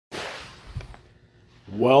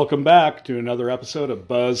Welcome back to another episode of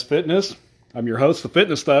Buzz Fitness. I'm your host, the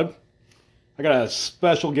Fitness Thug. I got a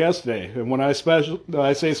special guest today, and when I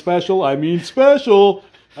say special, I mean special.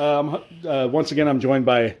 Once again, I'm joined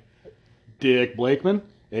by Dick Blakeman,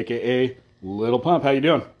 aka Little Pump. How you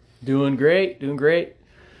doing? Doing great.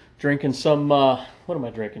 Drinking some, what am I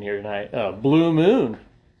drinking here tonight? Blue Moon.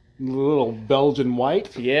 Little Belgian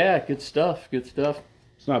White. Yeah, good stuff.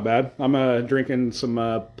 It's not bad. I'm drinking some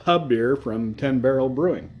pub beer from 10 Barrel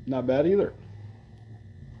Brewing. Not bad either.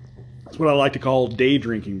 That's what I like to call day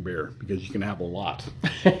drinking beer because you can have a lot.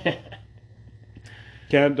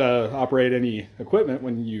 Can't operate any equipment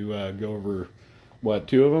when you go over,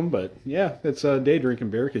 two of them? But yeah, it's a day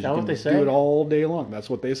drinking beer because you can do it all day long. That's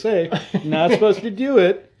what they say. Not supposed to do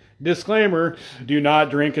it. Disclaimer, do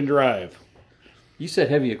not drink and drive. You said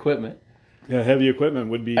heavy equipment. Yeah, heavy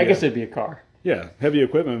equipment would be... I guess it'd be a car. Yeah, heavy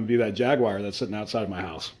equipment would be that Jaguar that's sitting outside my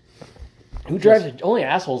house. Who drives it? Only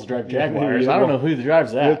assholes drive Jaguars. I don't know who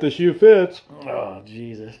drives that. If the shoe fits. Oh,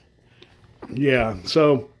 Jesus. Yeah,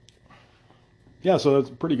 so it's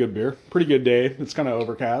a pretty good beer. Pretty good day. It's kind of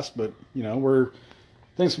overcast, but,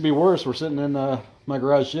 things could be worse. We're sitting in my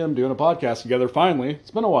garage gym doing a podcast together finally.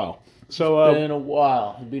 It's been a while. So It's been a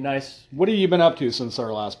while. It'd be nice. What have you been up to since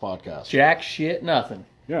our last podcast? Jack shit, nothing.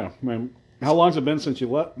 Yeah, man. How long's it been since you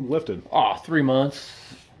lifted? 3 months.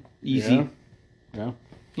 Easy. Yeah.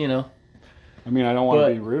 I mean, I don't want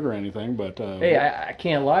to be rude or anything, but... hey, I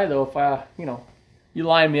can't lie, though. If you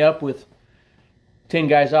line me up with 10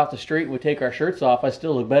 guys off the street and we take our shirts off, I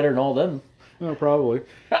still look better than all them. No, probably.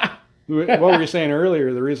 What were you saying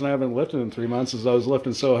earlier? The reason I haven't lifted in 3 months is I was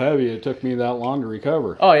lifting so heavy it took me that long to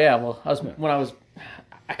recover. Oh, yeah. Well, I was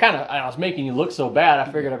making you look so bad, I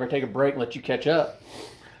figured I'd better take a break and let you catch up.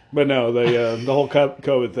 But no, the whole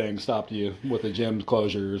COVID thing stopped you with the gym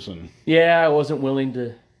closures and... Yeah, I wasn't willing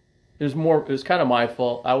to... It was kind of my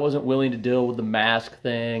fault. I wasn't willing to deal with the mask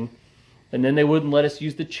thing. And then they wouldn't let us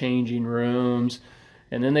use the changing rooms.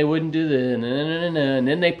 And then they wouldn't do this. And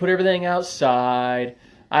then they put everything outside.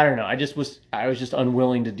 I don't know. I was just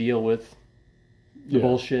unwilling to deal with the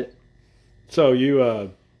bullshit. So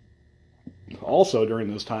you also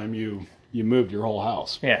during this time you moved your whole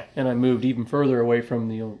house. Yeah, and I moved even further away from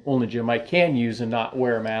the only gym I can use and not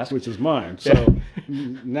wear a mask. Which is mine. So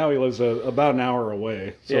now he lives about an hour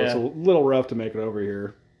away. So it's a little rough to make it over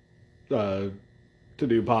here to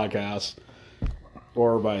do podcasts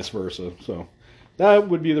or vice versa. So that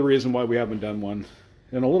would be the reason why we haven't done one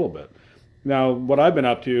in a little bit. Now, what I've been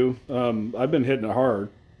up to, I've been hitting it hard,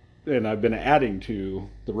 and I've been adding to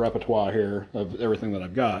the repertoire here of everything that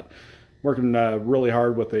I've got. Working really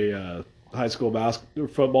hard with a high school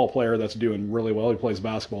football player that's doing really well. He plays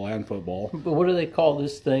basketball and football. But what do they call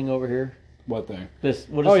this thing over here? What thing? What is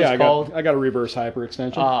this called? I got a reverse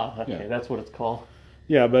hyperextension. Okay, that's what it's called.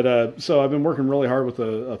 Yeah, but so I've been working really hard with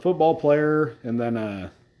a football player, and then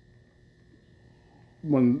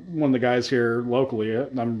one of the guys here locally,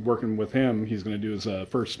 I'm working with him. He's going to do his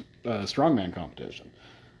first strongman competition.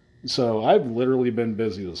 So I've literally been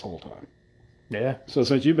busy this whole time. Yeah. So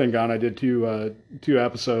since you've been gone, I did two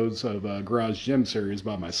episodes of Garage Gym series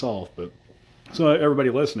by myself. But so everybody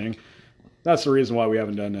listening, that's the reason why we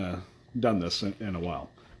haven't done this in a while.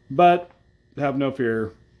 But have no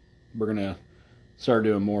fear, we're gonna start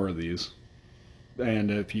doing more of these. And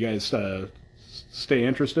if you guys stay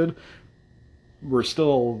interested, we're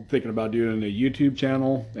still thinking about doing a YouTube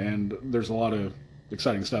channel, and there's a lot of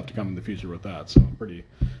exciting stuff to come in the future with that. So I'm pretty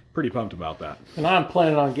pumped about that. And I'm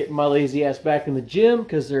planning on getting my lazy ass back in the gym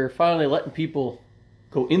because they're finally letting people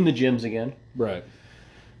go in the gyms again. Right.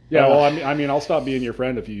 Yeah, well, I mean, I'll stop being your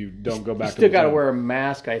friend if you don't go back to the gym. You still got to wear a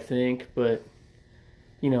mask, I think, but,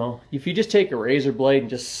 if you just take a razor blade and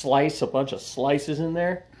just slice a bunch of slices in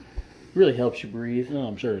there, it really helps you breathe. No,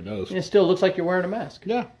 I'm sure it does. And it still looks like you're wearing a mask.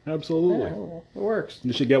 Yeah, absolutely. Yeah, it works.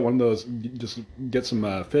 You should get one of those, just get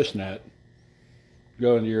some fishnet.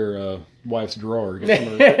 Go into your wife's drawer, get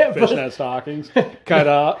some of her fishnet stockings,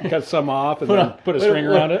 cut some off, and then put a string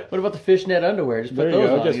around it. What about the fishnet underwear? Just put there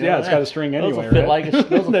those you go. on. It's got a string anyway. Those will fit like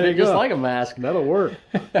just like a mask. That'll work.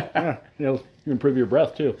 Yeah, you improve your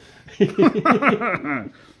breath too.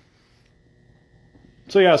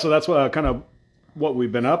 So that's what kind of what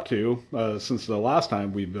we've been up to since the last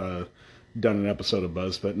time we've done an episode of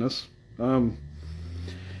Buzz Fitness. COVID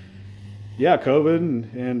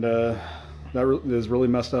and that has really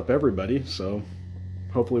messed up everybody, so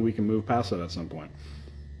hopefully we can move past that at some point.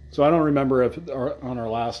 So I don't remember if on our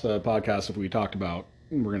last podcast if we talked about,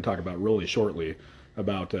 we're going to talk about really shortly,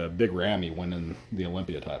 about Big Ramy winning the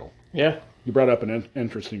Olympia title. Yeah. You brought up an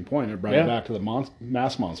interesting point. It brought it back to the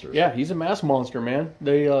mass monsters. Yeah, he's a mass monster, man.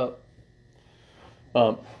 They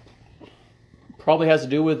Probably has to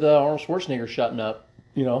do with Arnold Schwarzenegger shutting up.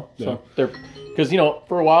 You know, Yeah. so they're because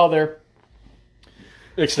for a while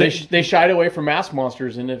they shied away from mask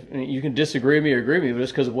monsters, and if you can disagree with me or agree with me, but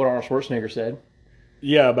it's because of what Arnold Schwarzenegger said.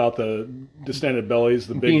 Yeah, about the distended bellies,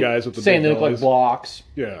 the big guys with the saying big they look bellies. like blocks.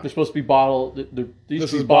 Yeah. They're supposed to be bottled. They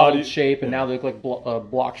used to be bottled shape, and now they look like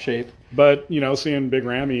block shape. But seeing Big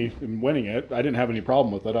Ramy and winning it, I didn't have any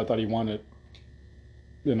problem with it. I thought he won it,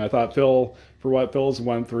 and I thought for what Phil's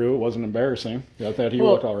went through, it wasn't embarrassing. I thought he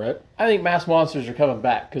looked all right. I think mask monsters are coming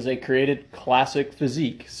back because they created classic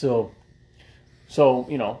physique. So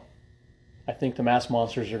I think the mask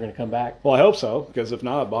monsters are going to come back. Well, I hope so, because if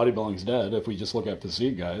not, bodybuilding's dead. If we just look at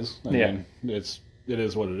physique guys, I mean, it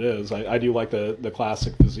is what it is. I do like the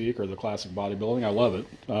classic physique or the classic bodybuilding. I love it.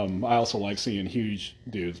 I also like seeing huge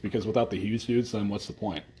dudes, because without the huge dudes, then what's the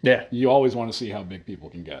point? Yeah. You always want to see how big people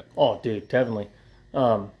can get. Oh, dude, definitely.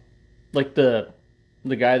 Like the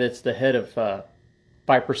guy that's the head of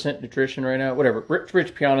 5% Nutrition right now, whatever.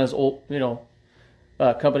 Rich Piana's old,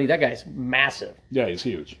 company. That guy's massive. Yeah, he's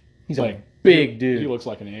huge. He's like a big dude. He looks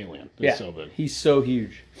like an alien. He's so big. He's so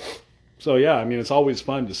huge. So yeah, I mean, it's always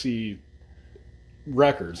fun to see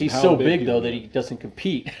records. He's so big though that he doesn't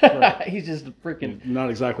compete. Right. He's just freaking not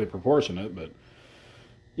exactly proportionate, but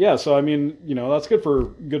yeah. So I mean, that's good for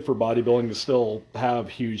bodybuilding to still have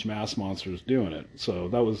huge mass monsters doing it. So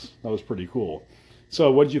that was pretty cool. So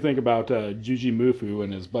what did you think about Juji Mufu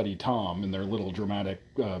and his buddy Tom and their little dramatic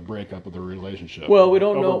breakup of their relationship? Well, we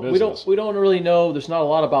don't know. We don't really know. There's not a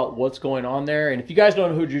lot about what's going on there. And if you guys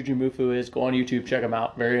don't know who Juji Mufu is, go on YouTube, check him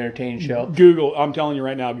out. Very entertaining show. Google. I'm telling you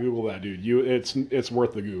right now, Google that dude. It's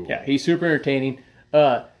worth the Google. Yeah, he's super entertaining.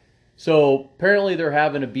 So apparently they're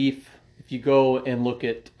having a beef. If you go and look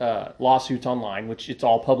at lawsuits online, which it's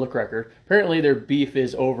all public record, apparently their beef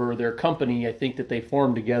is over their company. I think that they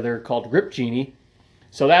formed together called Rip Genie.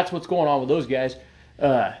 So that's what's going on with those guys.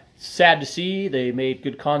 Sad to see. They made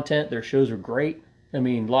good content. Their shows are great. I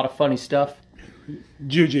mean, a lot of funny stuff.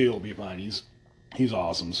 Juji will be fine. He's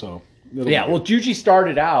awesome. So yeah. Well, Juji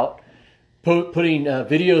started out putting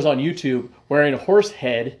videos on YouTube wearing a horse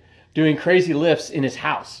head, doing crazy lifts in his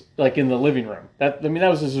house, like in the living room. That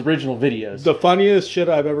was his original videos. The funniest shit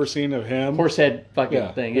I've ever seen of him. Horse head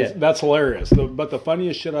fucking thing. Yeah, that's hilarious. But the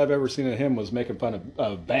funniest shit I've ever seen of him was making fun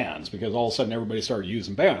of bands, because all of a sudden everybody started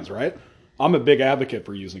using bands, right? I'm a big advocate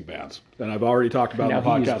for using bands, and I've already talked about in the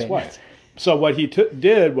podcast why. So what he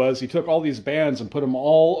did was he took all these bands and put them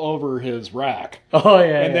all over his rack. Oh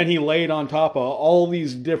yeah. And then he laid on top of all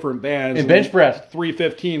these different bands. And bench press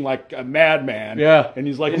 315 like a madman. Yeah. And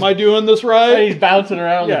he's like, "Am I doing this right?" And he's bouncing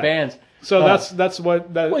around the bands. So that's what.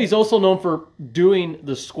 Well, he's also known for doing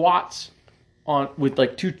the squats with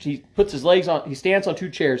like two. He puts his legs on. He stands on two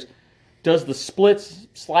chairs, does the splits,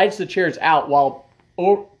 slides the chairs out while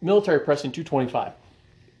military pressing 225.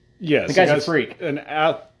 Yes, the guy's a freak. An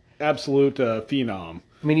absolute phenom.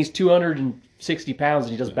 I mean, he's 260 pounds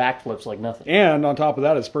and he does backflips like nothing. And on top of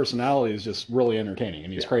that, his personality is just really entertaining,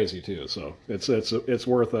 and he's crazy too. So it's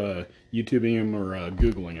worth YouTubing him or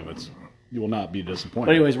Googling him. You will not be disappointed.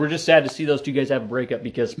 But anyways, we're just sad to see those two guys have a breakup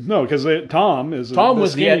because Tom was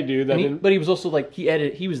the dude but he was also like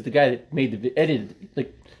he was the guy that made the edited,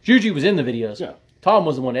 like Juji was in the videos. Yeah. Tom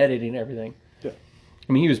was the one editing everything. Yeah.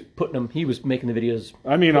 I mean, he was making the videos.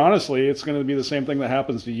 I mean, honestly, it's going to be the same thing that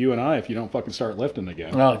happens to you and I if you don't fucking start lifting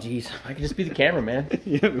again. Oh, jeez. I could just be the cameraman.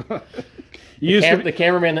 The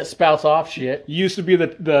cameraman that spouts off shit. You used to be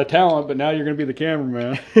the talent, but now you're going to be the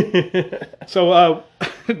cameraman. So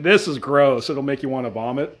this is gross. It'll make you want to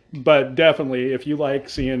vomit. But definitely, if you like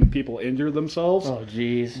seeing people injure themselves, oh,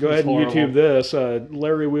 jeez. Go ahead and YouTube this.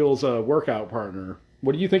 Larry Wheels' workout partner.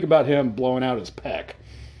 What do you think about him blowing out his pec?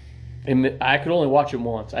 And I could only watch it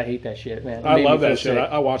once. I hate that shit, man. I love that shit.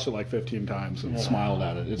 I watched it like 15 times and smiled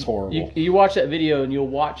at it. It's horrible. You watch that video and you'll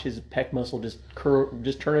watch his pec muscle just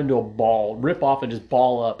turn into a ball, rip off and just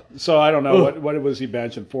ball up. So I don't know what was he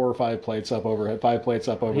benching? 4 or 5 plates up overhead. 5 plates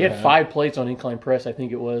up overhead. He had 5 plates on incline press, I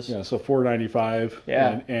think it was. Yeah, so 495.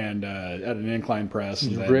 Yeah, and at an incline press,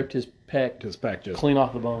 he ripped his pec. His pec just clean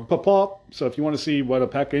off the bone. Pop. So if you want to see what a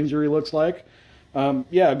pec injury looks like.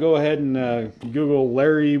 Go ahead and Google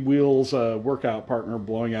Larry Wheels' workout partner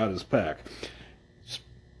blowing out his pec.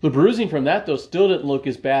 The bruising from that, though, still didn't look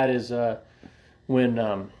as bad as when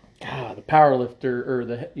the power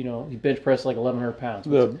lifter, he bench pressed like 1,100 pounds.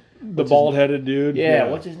 The bald-headed dude? Yeah,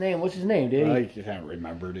 what's his name? What's his name, dude? I can't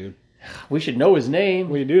remember, dude. We should know his name.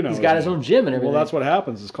 We do know He's got his own gym and everything. Well, that's what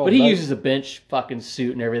happens. It's called. But he uses a bench fucking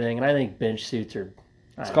suit and everything, and I think bench suits are...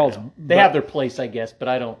 It's called. They have their place, I guess, but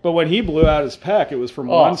I don't. But when he blew out his pec, it was from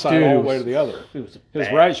one side all the way to the other. His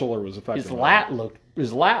right shoulder was affected.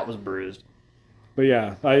 His lat was bruised. But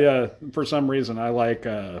yeah, I for some reason I like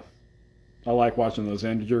watching those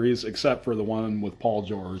injuries, except for the one with Paul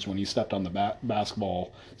George when he stepped on the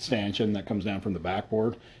basketball stanchion that comes down from the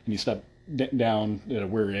backboard, and he stepped down at a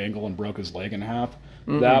weird angle and broke his leg in half.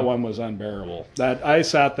 Mm-hmm. That one was unbearable. That I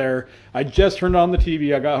sat there. I just turned on the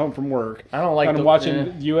TV. I got home from work. I don't like. I'm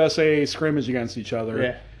watching USA scrimmage against each other.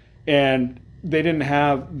 Yeah. And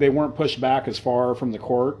they weren't pushed back as far from the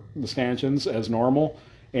court, the stanchions, as normal.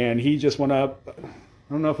 And he just went up.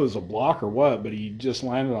 I don't know if it was a block or what, but he just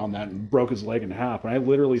landed on that and broke his leg in half. And I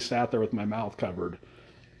literally sat there with my mouth covered.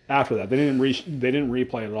 After that, they didn't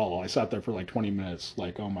replay it at all. I sat there for like 20 minutes,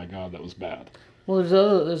 like, oh my god, that was bad. Well,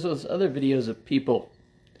 there's those other videos of people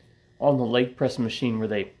on the leg press machine where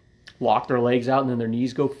they lock their legs out and then their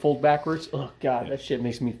knees go fold backwards. Oh god, that shit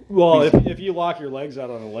makes me. Well, if you lock your legs out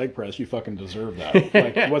on a leg press, you fucking deserve that.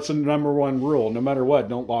 Like, what's the number one rule? No matter what,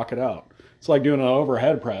 don't lock it out. It's like doing an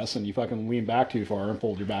overhead press and you fucking lean back too far and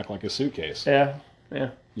fold your back like a suitcase. Yeah. You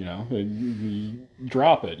know, you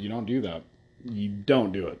drop it. You don't do that. You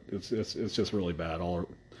don't do it. It's just really bad.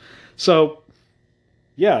 So,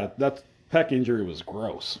 yeah, that pec injury was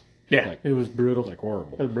gross. Yeah, like, it was brutal. Like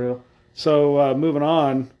horrible. It was brutal. So moving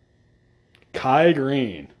on, Kai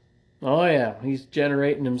Green. Oh yeah, he's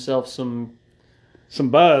generating himself some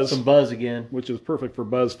buzz. Some buzz again, which is perfect for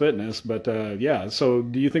Buzz Fitness. But yeah, so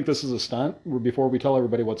do you think this is a stunt? Before we tell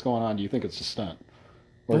everybody what's going on, do you think it's a stunt,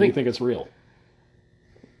 or do you think it's real?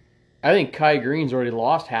 I think Kai Green's already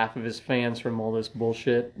lost half of his fans from all this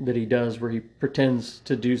bullshit that he does, where he pretends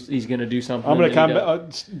to do. He's going to do something. I'm going to come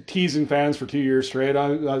teasing fans for 2 years straight.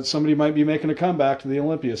 Somebody might be making a comeback to the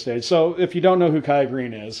Olympia stage. So if you don't know who Kai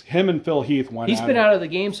Green is, him and Phil Heath went. He's been out of the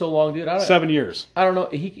game so long, dude. 7 years. I don't know.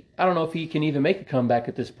 I don't know if he can even make a comeback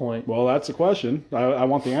at this point. Well, that's the question. I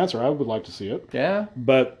want the answer. I would like to see it. Yeah,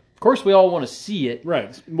 but of course we all want to see it.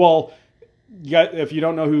 Right. Well, if you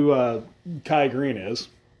don't know who Kai Green is.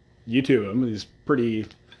 YouTube him. He's pretty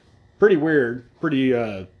weird, pretty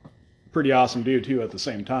awesome dude too at the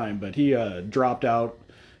same time. But he dropped out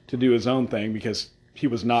to do his own thing because he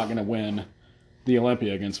was not going to win the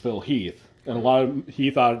Olympia against Phil Heath, and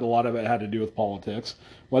he thought a lot of it had to do with politics.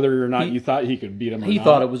 Whether or not you thought he could beat him, he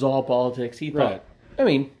thought it was all politics. He thought. Right. I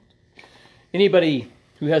mean, anybody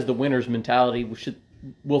who has the winner's mentality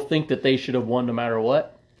will think that they should have won no matter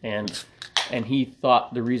what, and he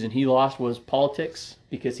thought the reason he lost was politics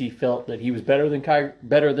because he felt that he was better than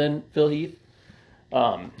Phil Heath.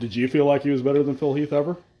 Did you feel like he was better than Phil Heath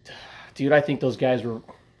ever? Dude, I think those guys were.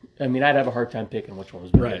 I mean, I'd have a hard time picking which one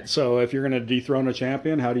was better. Right. So if you're going to dethrone a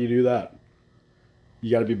champion, how do you do that?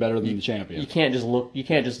 You got to be better than the champion. You can't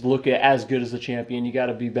just look at as good as the champion. You got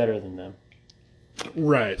to be better than them.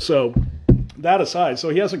 Right. So that aside, so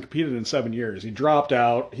he hasn't competed in 7 years. He dropped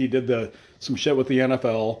out. He did some shit with the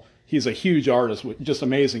NFL. He's a huge artist, just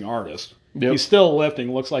amazing artist. Yep. He's still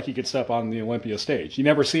lifting. Looks like he could step on the Olympia stage. You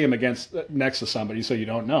never see him next to somebody, so you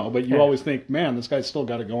don't know. But you always think, man, this guy's still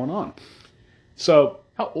got it going on. So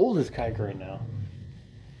how old is Kai Green now?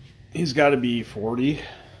 He's got to be 40.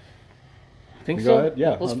 I think so. Go ahead.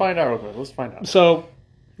 Yeah. Let's find out real quick. Let's find out. So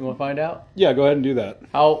you want to find out? Yeah, go ahead and do that.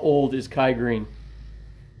 How old is Kai Green?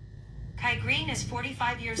 Kai Green is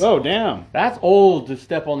 45 years old. Oh, damn. That's old to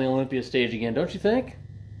step on the Olympia stage again, don't you think?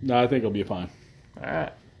 No, I think he'll be fine. All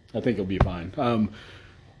right. I think he'll be fine.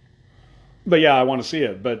 But yeah, I want to see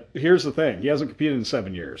it. But here's the thing. He hasn't competed in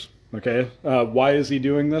 7 years. Okay? Why is he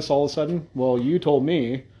doing this all of a sudden? Well, you told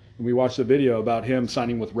me, and we watched a video about him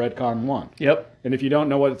signing with Redcon One. Yep. And if you don't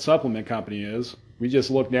know what a supplement company is, we just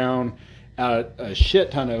looked down at a shit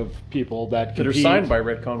ton of people that are signed by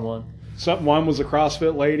Redcon One. One was a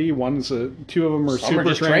CrossFit lady. Two of them are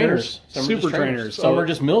super trainers. Super trainers. Some are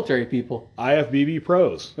just military people. IFBB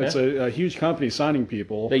pros. It's a huge company signing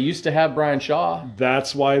people. They used to have Brian Shaw.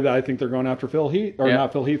 That's why I think they're going after Phil Heath, or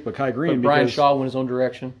not Phil Heath, but Kai Green. But Brian Shaw went his own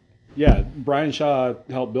direction. Yeah, Brian Shaw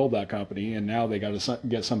helped build that company, and now they got to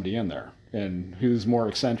get somebody in there, and who's more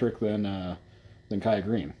eccentric than Kai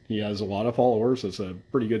Green. He has a lot of followers. It's a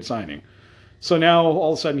pretty good signing. So now,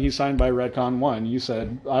 all of a sudden, he's signed by Redcon One. You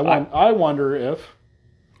said, I wonder if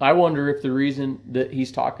the reason that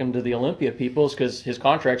he's talking to the Olympia people is because his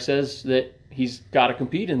contract says that he's got to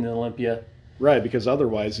compete in the Olympia. Right, because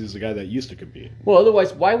otherwise he's the guy that used to compete. Well,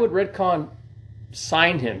 otherwise, why would Redcon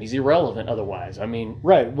sign him. He's irrelevant otherwise. I mean,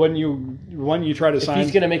 Right. When you try to if sign,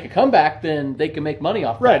 he's going to make a comeback, then they can make money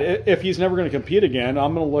off right. that. If he's never going to compete again,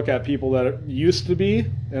 I'm going to look at people that it used to be,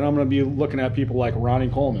 and I'm going to be looking at people like Ronnie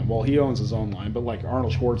Coleman. Well, he owns his own line, but like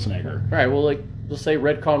Arnold Schwarzenegger. All right, well, like, let's say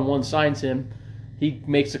Redcon 1 signs him. He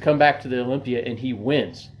makes a comeback to the Olympia, and he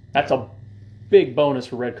wins. That's a big bonus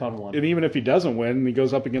for Redcon 1. And even if he doesn't win, and he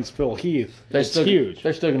goes up against Phil Heath, it's huge.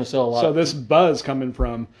 They're still going to sell a lot. So this buzz coming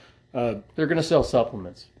from, they're going to sell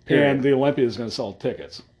supplements. Period. and the Olympia is going to sell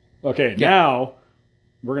tickets. Okay, now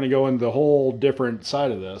we're going to go into the whole different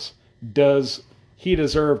side of this. Does he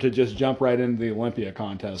deserve to just jump right into the Olympia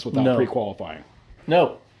contest without No. pre-qualifying?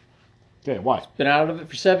 No. Okay, why? Been out of it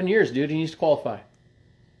for 7 years, dude. He needs to qualify.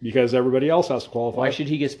 Because everybody else has to qualify. Why should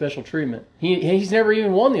he get special treatment? He's never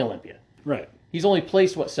even won the Olympia. Right, He's only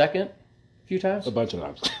placed, second? A few times? a bunch of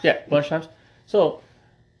times. Yeah, a bunch of times. So,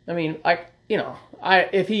 I mean,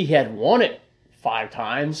 if he had won it 5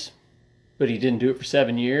 times, but he didn't do it for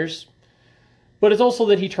 7 years. But it's also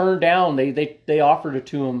that he turned down. They offered it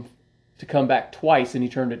to him to come back twice, and he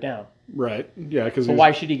turned it down. Right, yeah. Because So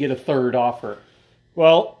why should he get a third offer?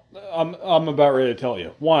 Well, I'm about ready to tell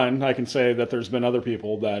you. One, I can say that there's been other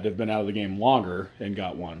people that have been out of the game longer and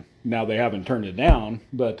got one. Now they haven't turned it down,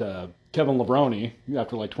 but Kevin Levrone,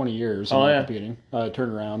 after like 20 years of competing,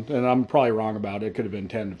 turned around. And I'm probably wrong about it. It could have been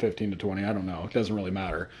 10 to 15 to 20. I don't know. It doesn't really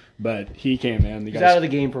matter. But he came in. He's out of the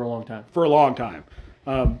game for a long time. For a long time.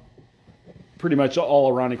 Pretty much all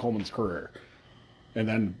of Ronnie Coleman's career. And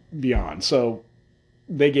then beyond. So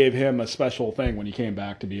they gave him a special thing when he came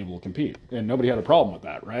back to be able to compete. And nobody had a problem with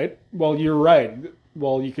that, right? Well, you're right.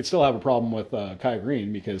 Well, you could still have a problem with Kai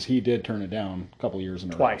Green because he did turn it down a couple of years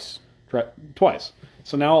in a row. Twice.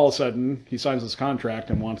 So now all of a sudden he signs this contract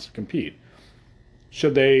and wants to compete.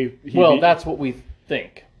 Should they? That's what we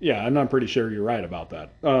think. Yeah, and I'm pretty sure you're right about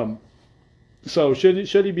that. So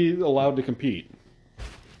should he be allowed to compete?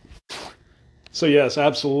 So yes,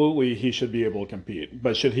 absolutely he should be able to compete.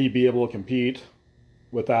 But should he be able to compete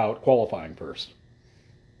without qualifying first?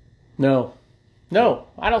 No,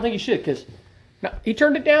 I don't think he should because he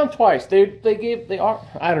turned it down twice. I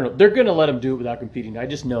don't know. They're going to let him do it without competing. I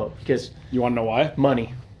just know it because You want to know why?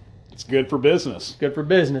 money. It's good for business. Good for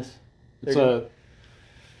business.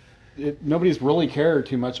 Nobody's really cared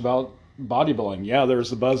too much about bodybuilding. Yeah, there's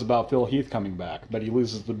the buzz about Phil Heath coming back, but he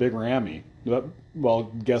loses the big Ramy. Well,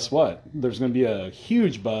 guess what? There's going to be a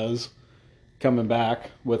huge buzz coming back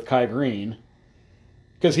with Kai Green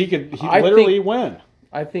because he literally win.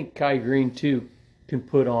 I think Kai Green too can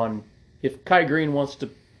put on. If Kai Green wants to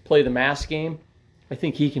play the mass game, I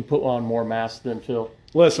think he can put on more mass than Phil.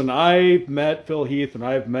 Listen, I've met Phil Heath and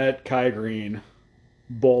I've met Kai Green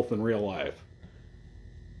both in real life.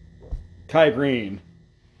 Kai Green,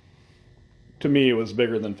 to me, was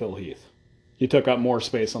bigger than Phil Heath. He took up more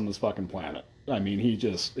space on this fucking planet. I mean,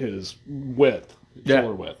 his width,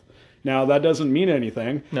 shoulder width. Now, that doesn't mean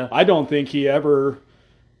anything. No. I don't think he ever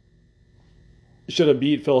should have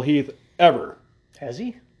beat Phil Heath ever. Has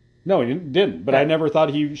he? No, he didn't. But I never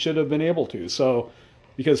thought he should have been able to. So,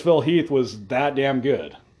 because Phil Heath was that damn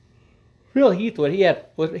good. Phil Heath,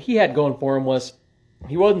 what he had going for him was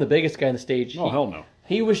he wasn't the biggest guy on the stage. Oh, hell no.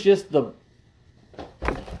 He was just the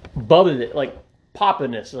bubbling it, like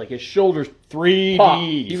poppiness, like his shoulders 3D. pop.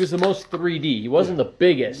 He was the most 3D. He wasn't the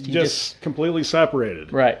biggest. He just completely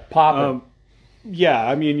separated. Right, popping. Yeah,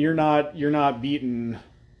 I mean, you're not beating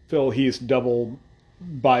Phil Heath's double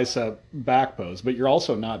bicep back pose, but you're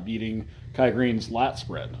also not beating Kai Green's lat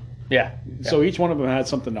spread. Yeah. So each one of them had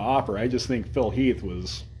something to offer. I just think Phil Heath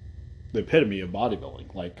was the epitome of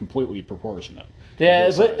bodybuilding, like completely proportionate.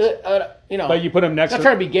 Yeah, but But you put him next not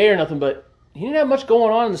trying to be gay or nothing, but he didn't have much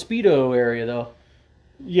going on in the Speedo area, though.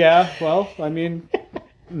 Yeah, well, I mean,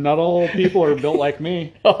 not all people are built like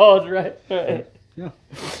me. Oh, that's right.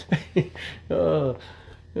 Yeah.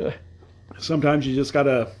 Sometimes you just got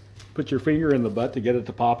to put your finger in the butt to get it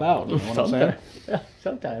to pop out. You know what I'm saying? Yeah,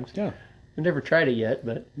 sometimes. Yeah. I've never tried it yet,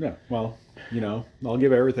 but... Yeah, well, I'll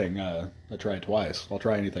give everything a try twice. I'll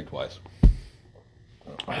try anything twice.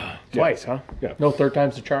 Twice, huh? Yeah. No third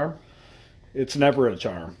time's the charm? It's never a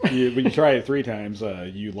charm. When you try it 3 times,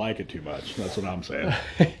 you like it too much. That's what I'm saying.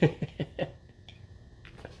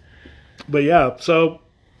 But yeah, so...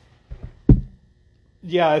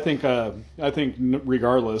 Yeah, I think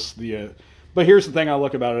regardless, but here's the thing I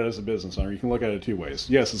look about it as a business owner. You can look at it 2 ways.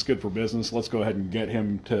 Yes, it's good for business. Let's go ahead and get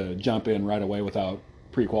him to jump in right away without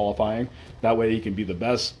pre-qualifying. That way he can be the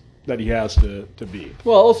best that he has to be.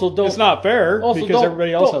 Well, also don't... It's not fair because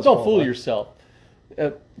everybody else has to Don't fool qualify. yourself.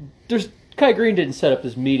 Kai Green didn't set up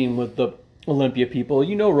this meeting with the Olympia people.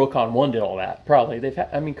 You know Rokon 1 did all that, probably.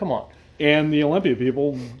 Come on. And the Olympia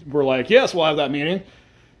people were like, yes, we'll have that meeting.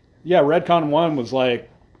 Yeah, Redcon 1 was like,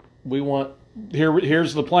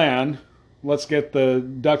 here's the plan. Let's get the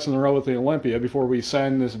ducks in a row with the Olympia before we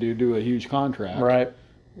send this dude to a huge contract. Right.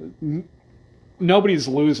 Nobody's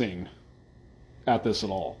losing at this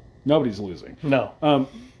at all. Nobody's losing. No.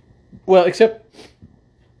 Well, except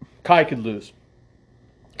Kai could lose.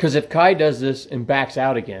 Because if Kai does this and backs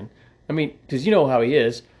out again, I mean, because you know how he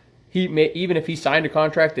is, even if he signed a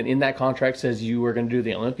contract and in that contract says you were going to do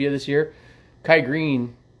the Olympia this year, Kai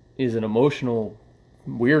Green is an emotional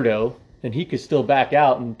weirdo, and he could still back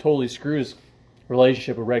out and totally screw his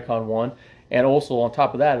relationship with Redcon 1. And also, on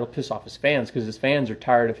top of that, it'll piss off his fans because his fans are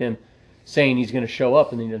tired of him saying he's going to show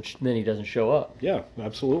up and then he doesn't show up. Yeah,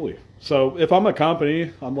 absolutely. So if I'm a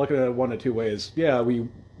company, I'm looking at it one of two ways. Yeah,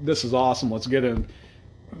 this is awesome. Let's get him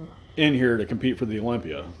in here to compete for the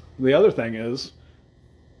Olympia. The other thing is,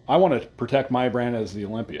 I want to protect my brand as the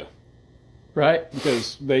Olympia. Right.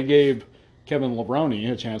 Because they gave Kevin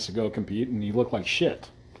Levrone a chance to go compete, and he looked like shit.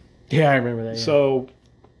 Yeah, I remember that. Yeah. So,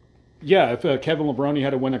 yeah, if Kevin Levrone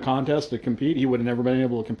had to win a contest to compete, he would have never been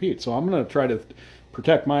able to compete. So I'm going to try to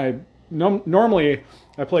protect my... Normally,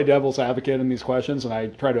 I play devil's advocate in these questions, and I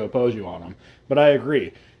try to oppose you on them. But I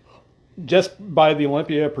agree. Just by the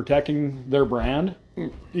Olympia protecting their brand,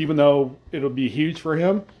 even though it'll be huge for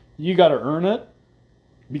him, you got to earn it.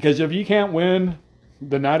 Because if you can't win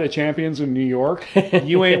the Night of Champions in New York,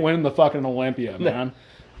 you ain't winning the fucking Olympia, man.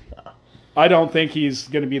 I don't think he's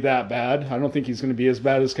going to be that bad. I don't think he's going to be as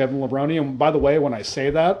bad as Kevin Levrone. And by the way, when I say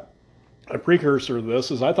that, a precursor to this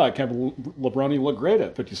is I thought Kevin Levrone looked great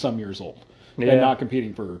at 50-some years old and not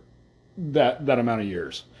competing for that amount of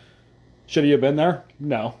years. Should he have been there?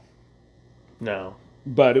 No.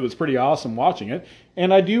 But it was pretty awesome watching it.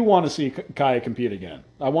 And I do want to see Kai compete again.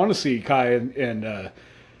 I want to see Kai and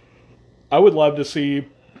I would love to see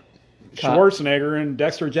Schwarzenegger and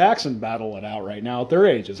Dexter Jackson battle it out right now at their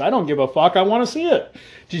ages. I don't give a fuck. I want to see it.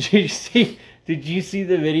 Did you see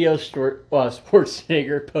the video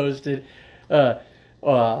Schwarzenegger posted? I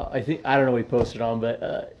don't know what he posted on,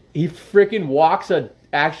 but he freaking walks an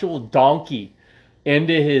actual donkey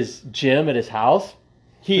into his gym at his house.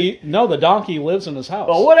 The donkey lives in his house.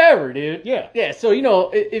 Oh, whatever, dude. Yeah. So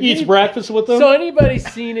eats breakfast with them. So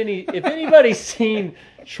if anybody's seen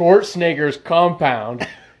Schwarzenegger's compound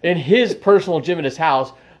in his personal gym at his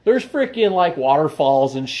house, there's freaking like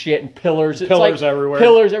waterfalls and shit and pillars. Pillars everywhere.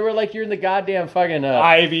 Pillars everywhere, like you're in the goddamn fucking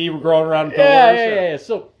ivy growing around pillars. Yeah.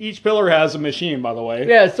 So each pillar has a machine, by the way.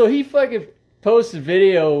 Yeah. So he fucking posted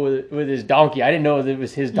video with his donkey. I didn't know it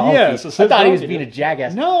was his donkey. Yes, I thought he was being a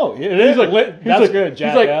jackass. No, it is. That's good,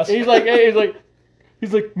 jackass. He's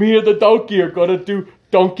like, me and the donkey are gonna do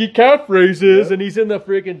donkey calf raises, and he's in the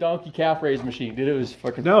freaking donkey calf raise machine. Dude, it was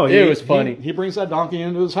fucking. No, it was funny. He brings that donkey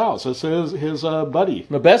into his house. It's his buddy.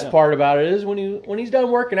 The best part about it is when he's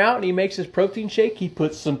done working out and he makes his protein shake, he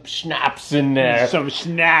puts some schnapps in there. Some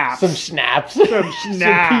schnapps. Some peach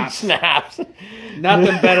schnapps.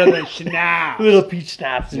 Nothing better than schnapps. Little peach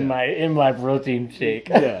schnapps in my protein shake.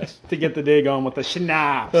 Yes, to get the day going with the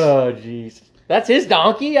schnapps. Oh, jeez. That's his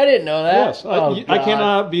donkey? I didn't know that. Yes. I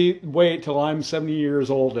cannot wait till I'm 70 years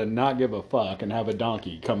old and not give a fuck and have a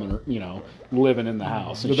donkey coming, living in the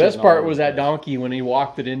house. The best part was that donkey, when he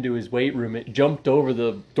walked it into his weight room, it jumped over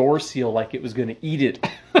the door seal like it was going to eat it.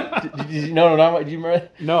 Did you do you remember?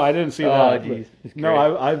 No, I didn't see that. Oh, jeez.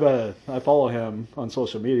 No, I follow him on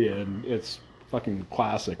social media, and it's fucking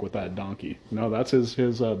classic with that donkey. No, that's his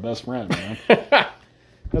best friend, man.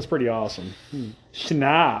 That's pretty awesome.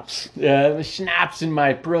 Schnapps. Schnapps in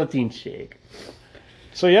my protein shake.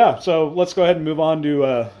 So let's go ahead and move on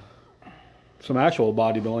to some actual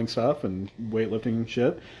bodybuilding stuff and weightlifting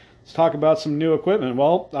shit. Let's talk about some new equipment.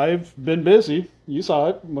 Well, I've been busy. You saw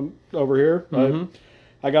it over here. Mm-hmm.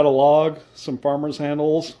 I got a log, some farmer's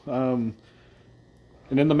handles, and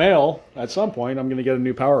in the mail, at some point, I'm going to get a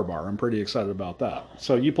new power bar. I'm pretty excited about that.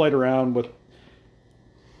 So you played around with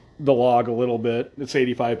the log a little bit. It's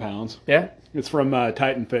 85 pounds. Yeah. It's from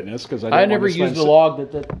Titan Fitness because I never used a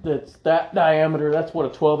log that's that diameter. That's what, a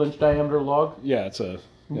 12-inch diameter log? Yeah, it's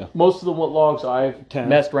Most of the logs I've 10.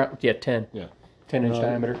 messed around. Yeah, 10. Yeah. 10-inch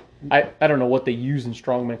diameter. I don't know what they use in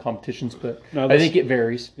strongman competitions, but No, I think it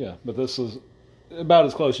varies. Yeah, but this is about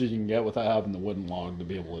as close as you can get without having the wooden log to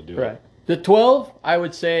be able to do Right. it. The 12, I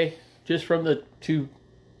would say, just from the 2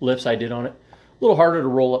 lifts I did on it, a little harder to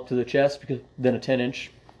roll up to the chest than a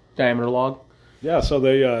 10-inch diameter log. Yeah, so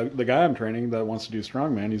the guy I'm training that wants to do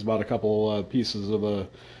strongman, he's bought a couple pieces of a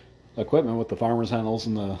equipment with the farmer's handles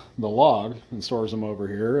and the log and stores them over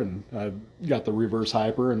here. And I've got the reverse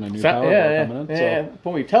hyper and the new power bar coming in. Yeah. So,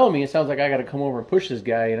 When you're telling me, it sounds like I got to come over and push this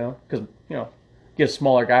guy, because, get a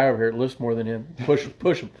smaller guy over here that lifts more than him. Push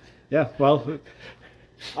him. yeah, well,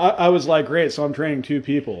 I was like, great, so I'm training 2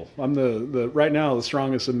 people. I'm the right now the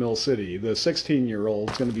strongest in Mill City. The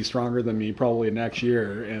 16-year-old is going to be stronger than me probably next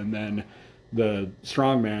year, and then the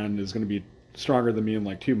strongman is going to be stronger than me in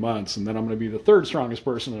like 2 months, and then I'm going to be the 3rd strongest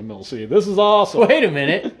person in Mill City. This is awesome. Wait a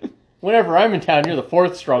minute. Whenever I'm in town, you're the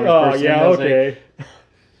 4th strongest person. Oh, yeah, in Mill City. okay.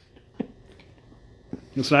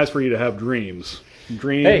 It's nice for you to have dreams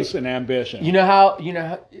and ambition. You know how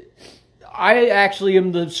I actually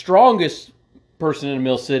am the strongest person in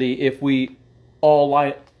Mill City if we all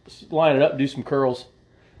line it up, do some curls.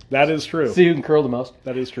 That is true. See who can curl the most.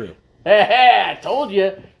 That is true. Hey, I told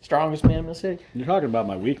you, strongest man in the city. You're talking about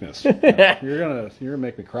my weakness. You're gonna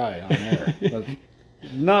make me cry on air. But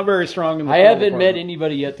not very strong in the I curl haven't met department.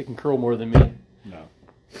 anybody yet that can curl more than me.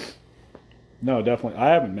 No, definitely. I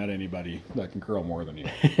haven't met anybody that can curl more than you.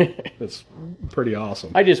 That's pretty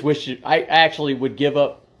awesome. I just wish I actually would give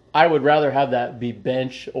up. I would rather have that be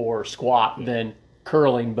bench or squat than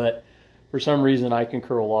curling, but for some reason I can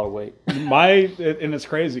curl a lot of weight. And it's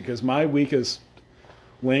crazy because my weakest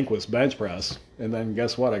link was bench press, and then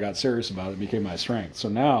guess what? I got serious about it. It became my strength. So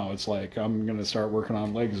now it's like I'm going to start working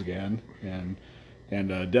on legs again and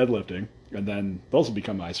deadlifting, and then those will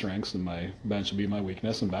become my strengths, and my bench will be my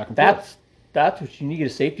weakness, and back and forth. That's what you need, a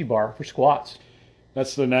safety bar for squats.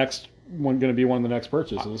 That's the next one. Going to be one of the next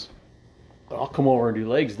purchases. I'll come over and do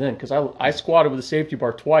legs then, because I squatted with a safety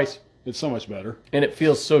bar twice, It's so much better. and it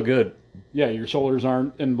feels so good. Yeah, your shoulders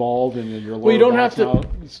aren't involved, and your lower Well, you don't back's have to.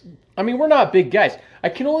 out. I mean, we're not big guys. I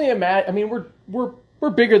can only imagine. I mean, we're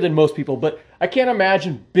bigger than most people, but I can't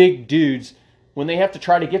imagine big dudes when they have to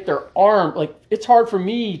try to get their arm. Like, it's hard for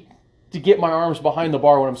me to get my arms behind the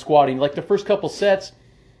bar when I'm squatting. Like, the first couple sets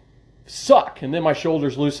suck, and then my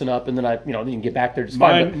shoulders loosen up, and then I, then you can get back there just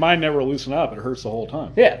fine. Mine never loosen up. It hurts the whole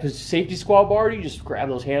time. Yeah, the safety squat bar, you just grab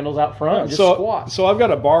those handles out front and just squat. So I've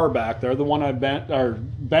got a bar back there, the one I bent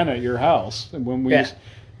at your house, and when we used,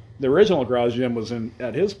 the original garage gym was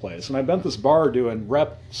at his place, and I bent this bar doing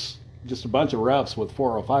reps, just a bunch of reps with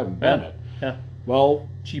 405 and bent it. Yeah. Well,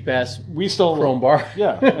 Cheap ass we still chrome bar.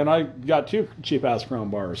 Yeah, and I got 2 cheap ass chrome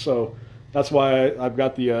bars, so that's why I've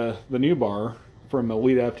got the new bar from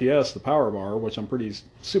Elite FTS, the power bar, which I'm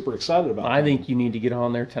super excited about. I think you need to get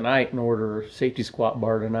on there tonight and order a safety squat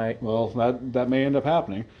bar tonight. Well, that may end up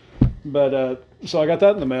happening, but so I got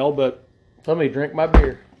that in the mail. But Somebody drink my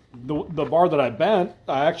beer. the bar that I bent,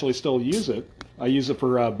 I actually still use it. I use it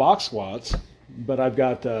for box squats, but I've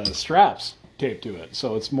got straps taped to it,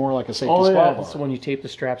 so it's more like a safety squat bar. That's the one you tape the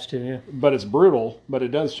straps to. Yeah. But it's brutal, but it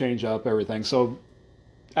does change up everything. So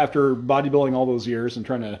after bodybuilding all those years and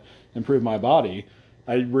trying to improve my body,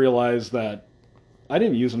 I realized that I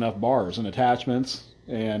didn't use enough bars and attachments,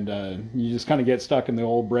 and you just kind of get stuck in the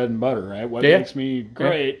old bread and butter, right? What makes me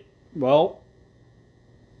great? Well,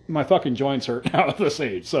 my fucking joints hurt now at this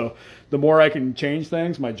age. So the more I can change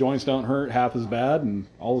things, my joints don't hurt half as bad, and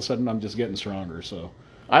all of a sudden I'm just getting stronger. So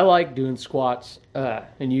I like doing squats,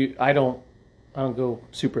 and I don't go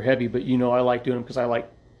super heavy, but I like doing them because I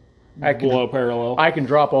can below parallel. I can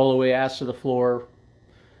drop all the way ass to the floor,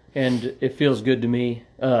 and it feels good to me.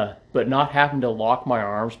 But not having to lock my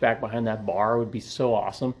arms back behind that bar would be so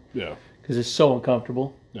awesome. Yeah. Because it's so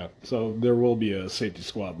uncomfortable. Yeah. So there will be a safety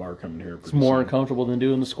squat bar coming here. It's more uncomfortable than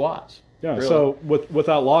doing the squats. Yeah. Really. So with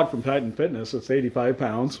that log from Titan Fitness, it's 85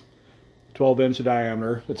 pounds, 12-inch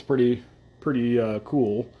diameter. It's pretty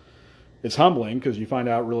cool. It's humbling because you find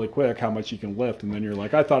out really quick how much you can lift, and then you're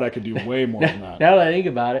like, I thought I could do way more than that. Now that I think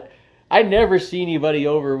about it, I never see anybody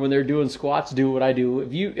over when they're doing squats do what I do.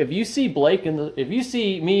 If you see if you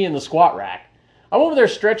see me in the squat rack, I'm over there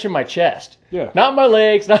stretching my chest. Yeah. Not my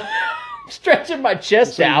legs, not stretching my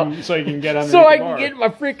chest out. So you can get underneath So I the bar. can get my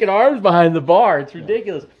freaking arms behind the bar. It's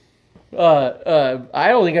ridiculous. I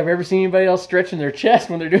don't think I've ever seen anybody else stretching their chest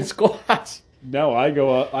when they're doing squats. No, I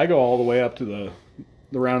go all the way up to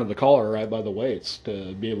the round of the collar right by the weights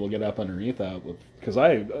to be able to get up underneath that because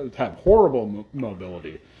I have horrible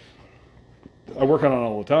mobility. I work on it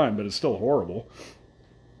all the time, but it's still horrible.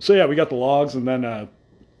 So yeah, we got the logs, and then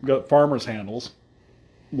we got farmer's handles,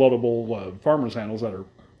 loadable farmer's handles that are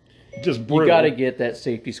just brutal. You got to get that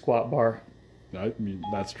safety squat bar. I mean,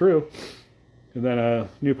 that's true. And then a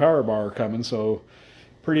new power bar coming, so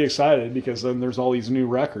pretty excited because then there's all these new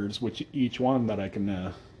records, which each one that I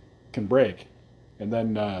can break, and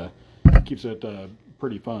then keeps it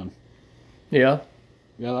pretty fun. Yeah.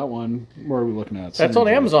 Yeah, that one. Where are we looking at? That's on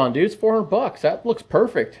Amazon, dude. It's $400. That looks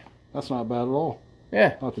perfect. That's not bad at all.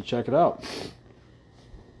 Yeah. I'll have to check it out.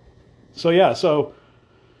 So yeah, so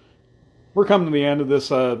we're coming to the end of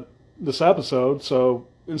this episode. So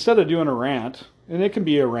instead of doing a rant, and it can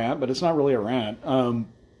be a rant, but it's not really a rant.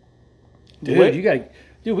 Dude,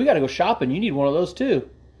 we gotta go shopping. You need one of those too.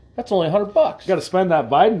 That's only $100. Got to spend that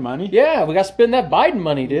Biden money. Yeah, we got to spend that Biden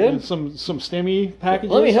money, dude. And some stimmy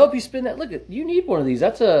packages. Let me help you spend that. Look, you need one of these.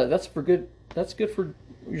 That's good for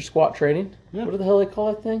your squat training. Yeah. What the hell they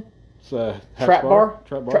call that thing? It's a Trap bar.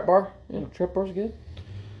 Trap bar. Yeah, trap bar's good.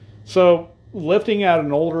 So lifting at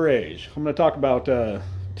an older age. I'm going to talk about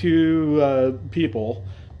two people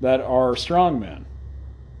that are strongmen.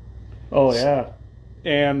 Oh yeah.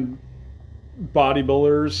 And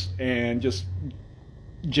bodybuilders and just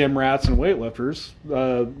gym rats and weightlifters.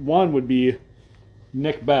 One would be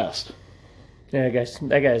Nick Best. Yeah,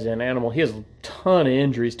 that guy's an animal. He has a ton of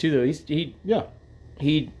injuries too, though.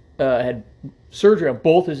 He had surgery on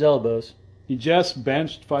both his elbows. He just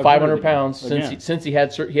benched 500 pounds since he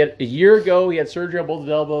had a year ago. He had surgery on both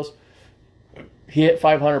his elbows. He hit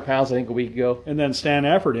 500 pounds, I think, a week ago. And then Stan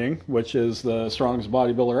Efferding, which is the strongest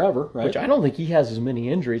bodybuilder ever, right? Which I don't think he has as many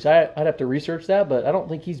injuries. I'd have to research that, but I don't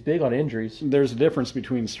think he's big on injuries. There's a difference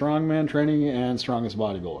between strongman training and strongest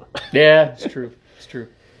bodybuilder. Yeah, it's true. It's true.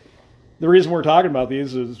 The reason we're talking about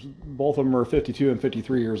these is both of them are 52 and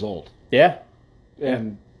 53 years old. Yeah.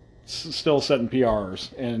 And still setting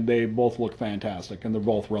PRs, and they both look fantastic, and they're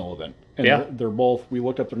both relevant. And they're both, we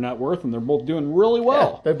looked up their net worth, and they're both doing really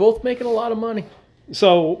well. Yeah, they're both making a lot of money.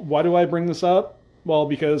 So why do I bring this up? Well,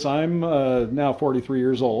 because I'm now 43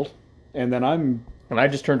 years old, and then And I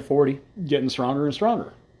just turned 40. Getting stronger and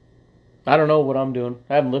stronger. I don't know what I'm doing.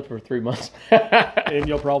 I haven't lifted for 3 months. And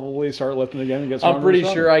you'll probably start lifting again and get stronger. I'm pretty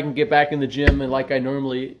sure I can get back in the gym and like I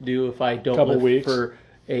normally do if I don't lift for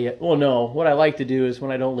a... Well, no. What I like to do is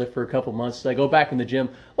when I don't lift for a couple months, I go back in the gym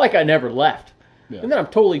like I never left. Yeah. And then I'm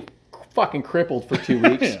totally fucking crippled for 2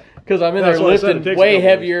 weeks because I'm in there lifting way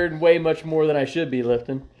heavier and way much more than I should be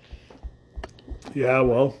lifting. Yeah,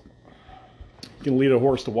 well, you can lead a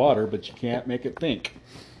horse to water, but you can't make it think.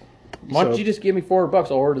 Why don't you just give me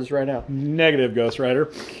 $400? I'll order this right now. Negative, Ghost Rider.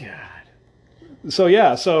 God.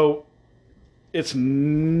 So it's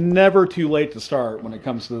never too late to start when it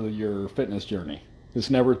comes to your fitness journey. It's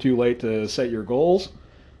never too late to set your goals.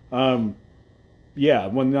 When I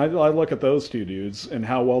look at those two dudes and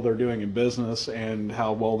how well they're doing in business and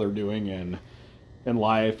how well they're doing in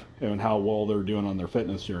life and how well they're doing on their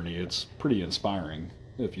fitness journey, it's pretty inspiring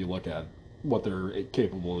if you look at what they're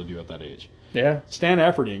capable to do at that age. Yeah. Stan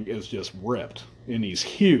Efferding is just ripped, and he's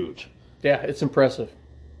huge. Yeah, it's impressive.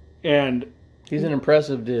 And he's an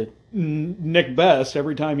impressive dude. Nick Best,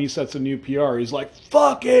 every time he sets a new PR, he's like,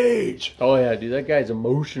 "Fuck age!" Oh yeah, dude, that guy's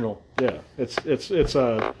emotional. Yeah, it's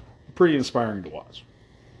pretty inspiring to watch.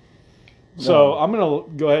 No. So I'm gonna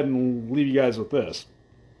go ahead and leave you guys with this.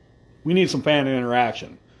 We need some fan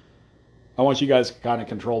interaction. I want you guys to kind of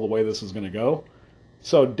control the way this is going to go.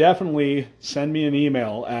 So definitely send me an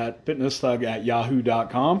email at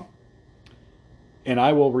fitnessthug@yahoo.com, and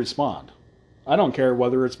I will respond. I don't care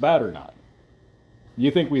whether it's bad or not. You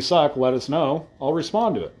think we suck, let us know. I'll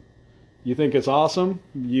respond to it. You think it's awesome,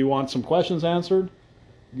 you want some questions answered,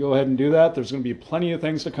 go ahead and do that. There's going to be plenty of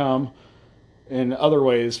things to come and other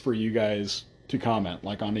ways for you guys to comment,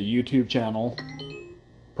 like on a YouTube channel.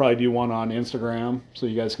 Probably do one on Instagram so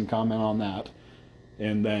you guys can comment on that.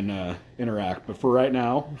 And then interact. But for right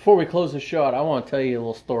now... Before we close the show out, I want to tell you a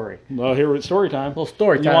little story. Well, here it's story time. A little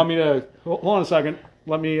story time. You want me to... Hold on a second.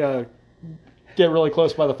 Let me get really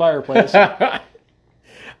close by the fireplace.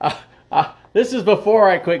 This is before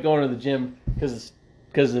I quit going to the gym. I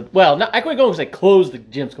quit going because I closed the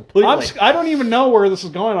gyms completely. I don't even know where this is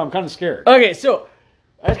going. I'm kind of scared. Okay, so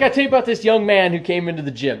I just got to tell you about this young man who came into the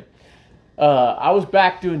gym. I was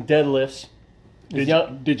back doing deadlifts.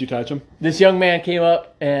 Did you touch him? This young man came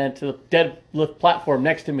up and to the deadlift platform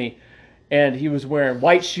next to me, and he was wearing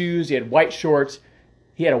white shoes. He had white shorts.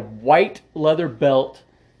 He had a white leather belt.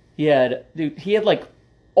 He had like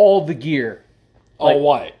all the gear. All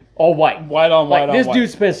white. All white. White on white on this white. Dude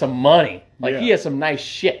spent some money. Like he had some nice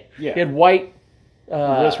shit. Yeah. He had white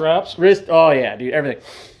wrist wraps. Oh yeah, dude, everything.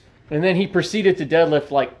 And then he proceeded to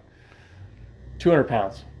deadlift like 200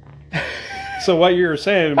 pounds. So what you were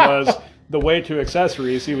saying was the way to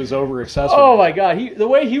accessories, he was over accessorized. Oh my god, the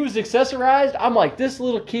way he was accessorized, I'm like, this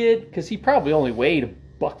little kid, because he probably only weighed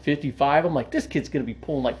 $155. I'm like, this kid's gonna be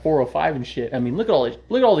pulling like 405 and shit. I mean, look at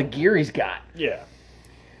all the gear he's got. Yeah.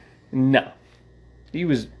 No, it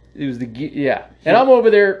was the gear. Yeah, and I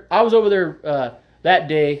was over there that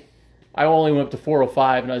day. I only went up to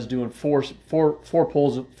 405, and I was doing four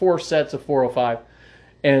pulls, 4 sets of 405.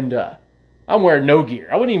 and I'm wearing no gear.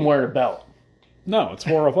 I wasn't even wearing a belt. No, it's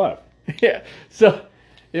 405. Yeah. So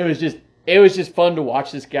it was just fun to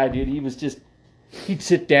watch this guy, dude. He'd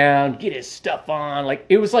sit down, get his stuff on. Like,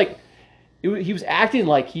 he was acting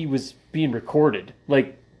like he was being recorded.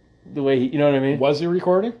 Like, the way you know what I mean? Was he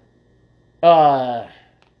recording?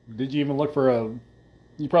 Did you even look for a...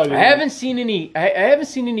 You probably didn't. I haven't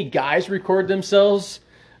seen any guys record themselves,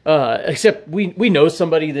 except we know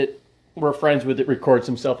somebody that we're friends with that records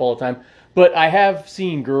himself all the time. But I have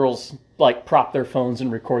seen girls like prop their phones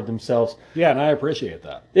and record themselves. Yeah, and I appreciate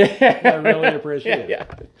that. Yeah, I really appreciate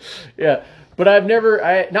it. Yeah. But I've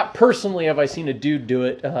never, not personally, have I seen a dude do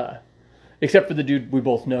it, except for the dude we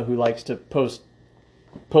both know who likes to post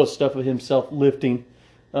stuff of himself lifting.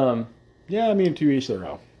 Yeah, I mean, to each their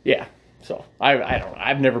own. Yeah. So I don't know.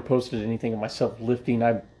 I've never posted anything of myself lifting.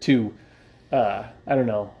 I'm too, I don't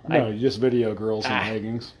know. No, you just video girls in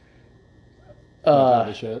leggings. That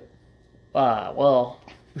kind of shit. Well,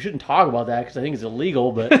 we shouldn't talk about that because I think it's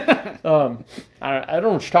illegal. But I don't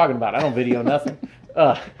know what you're talking about. I don't video nothing.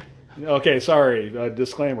 Okay, sorry.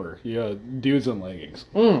 Disclaimer. Yeah, dudes in leggings.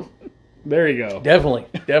 There you go. Definitely.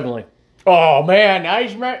 Oh man, I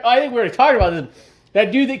think we were talking about this.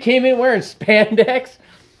 That dude that came in wearing spandex.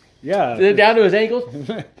 Yeah. Down to his ankles.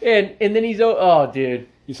 and then he's, oh, dude.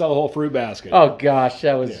 You saw the whole fruit basket. Oh, gosh.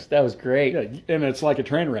 That was great. Yeah, and it's like a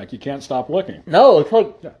train wreck. You can't stop looking. No,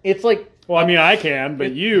 it's like. Well, I mean, I can,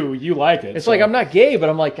 but you like it. It's like I'm not gay, but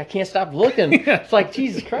I'm like, I can't stop looking. It's like,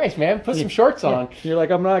 Jesus Christ, man. Put some shorts on. You're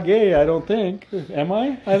like, I'm not gay, I don't think. Am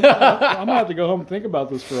I? I'm going to have to go home and think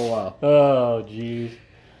about this for a while. Oh, jeez.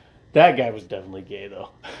 That guy was definitely gay, though.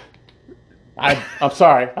 I'm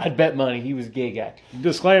sorry. I'd bet money he was a gay guy.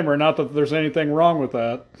 Disclaimer, not that there's anything wrong with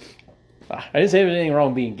that. I didn't say there was anything wrong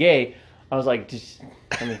with being gay. I was like,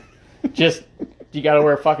 you got to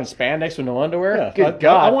wear fucking spandex with no underwear? Yeah, Good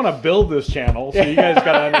God. I want to build this channel, so you guys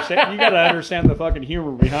got to understand. You got to understand the fucking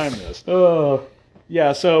humor behind this. Oh,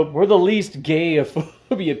 yeah. So we're the least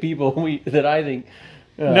gay-phobia people that I think.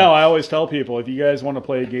 No, I always tell people, if you guys want to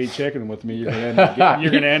play gay chicken with me, you're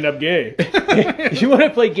gonna end up gay. If you want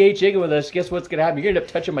to play gay chicken with us, guess what's gonna happen? You're gonna end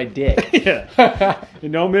up touching my dick. Yeah.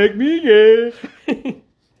 And don't make me gay.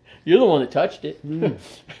 You're the one that touched it.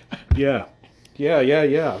 Yeah.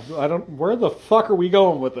 Where the fuck are we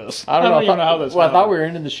going with this? I don't even know how this. Well, I thought we were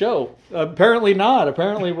ending the show. Apparently not.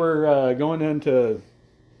 Apparently we're going into.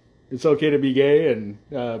 It's okay to be gay and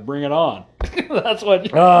bring it on. That's what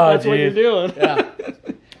you're doing. Yeah.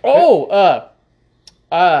 I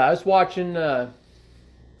was watching one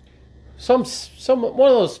of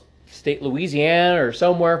those state Louisiana or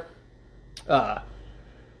somewhere. A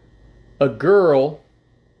girl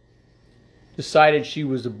decided she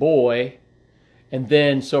was a boy, and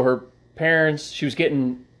then so her parents, she was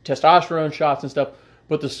getting testosterone shots and stuff,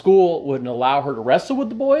 but the school wouldn't allow her to wrestle with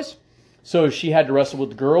the boys. So she had to wrestle with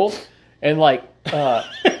the girls, and like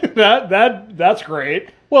that's great.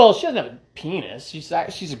 Well, she doesn't have a penis. She's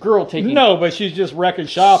a girl taking. No, but she's just wrecking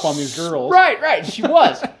shop on these girls. Right. She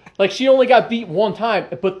was like she only got beat one time,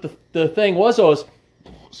 but the thing was,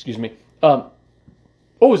 excuse me. It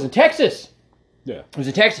was in Texas. Yeah, it was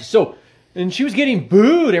in Texas. So, and she was getting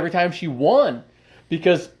booed every time she won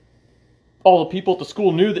because all the people at the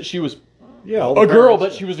school knew that she was. Yeah, a girl,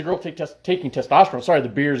 but she was a girl taking testosterone. Sorry, the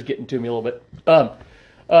beer's getting to me a little bit. But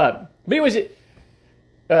anyways,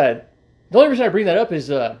 the only reason I bring that up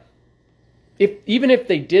is even if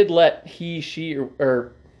they did let he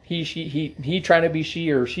trying to be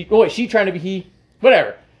she or she trying to be he,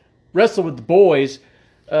 whatever, wrestle with the boys.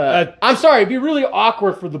 I'm sorry, it'd be really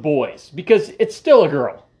awkward for the boys because it's still a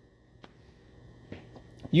girl.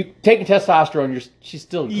 You taking testosterone, she's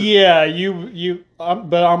still. Yeah,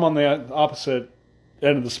 but I'm on the opposite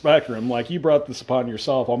end of the spectrum. Like, you brought this upon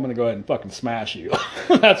yourself. I'm going to go ahead and fucking smash you.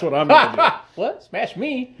 That's what I'm going to do. What? Smash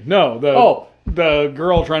me? No, the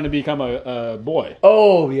girl trying to become a boy.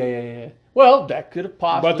 Oh, yeah. Well, that could have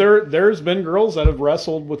possibly. But there's been girls that have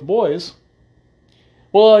wrestled with boys.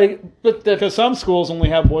 Well, because some schools only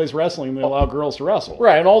have boys wrestling, they allow girls to wrestle.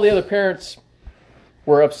 Right, and all the other parents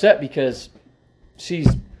were upset because she's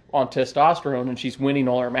on testosterone and she's winning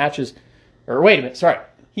all her matches. Or wait a minute, sorry.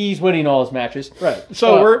 He's winning all his matches. Right.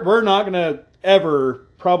 So we're not going to ever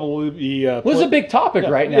probably be... Well, it's a big topic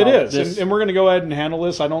right now. It is. And we're going to go ahead and handle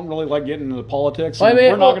this. I don't really like getting into politics.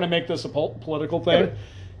 We're not going to make this a political thing. Yeah.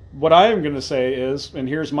 What I am going to say is, and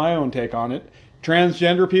here's my own take on it,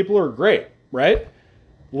 transgender people are great, right?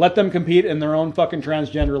 Let them compete in their own fucking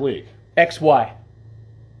transgender league. XY.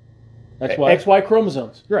 XY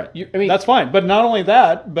chromosomes. Right. I mean, that's fine. But not only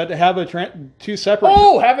that, but have two separate.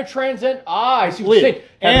 Oh, have a transcend. I see what you're saying.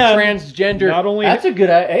 Have a transgender. Not only that's a good.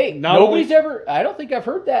 Hey, nobody's only, ever. I don't think I've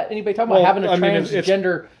heard that anybody talking about having a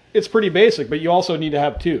transgender. It's pretty basic, but you also need to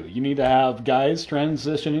have two. You need to have guys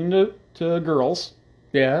transitioning to girls.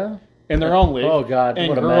 Yeah. In their own league. Oh God, and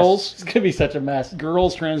what a girls. Mess. It's gonna be such a mess.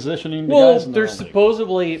 Girls transitioning to well, guys. In their there's own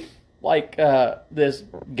supposedly league. like this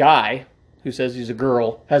guy who says he's a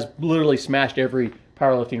girl has literally smashed every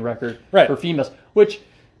powerlifting record for females. Which,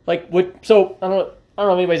 so I don't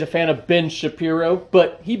know if anybody's a fan of Ben Shapiro,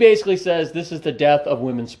 but he basically says this is the death of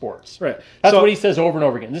women's sports. Right. That's what he says over and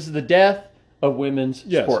over again. This is the death of women's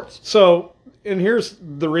sports. So, and here's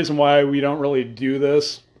the reason why we don't really do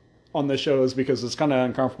this on this show is because it's kind of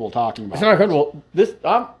uncomfortable talking about. It's not uncomfortable.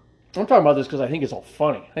 I'm talking about this because I think it's all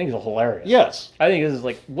funny. I think it's all hilarious. Yes. I think this is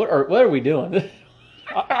like, what are we doing?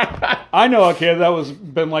 I know a kid that was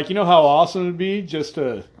been like, you know how awesome it'd be just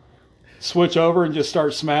to switch over and just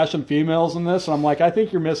start smashing females in this? And I'm like, I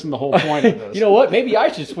think you're missing the whole point of this. You know what? Maybe I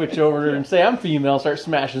should switch over and say I'm female, start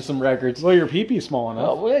smashing some records. Well, your pee-pee's small enough.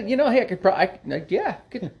 Oh, well, hey, I could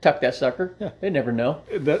could tuck that sucker. Yeah. They never know.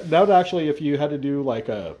 That would actually, if you had to do like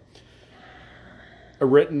a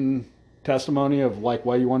written testimony of like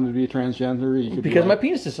why you wanted to be transgender, you could because be my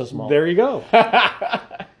penis is so small. There you go.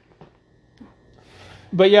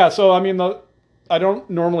 But yeah, so I mean, I don't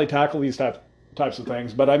normally tackle these types of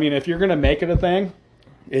things, but I mean, if you're going to make it a thing,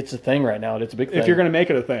 it's a thing right now. It's a big thing. If you're going to make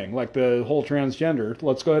it a thing, like the whole transgender,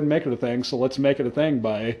 let's go ahead and make it a thing. So let's make it a thing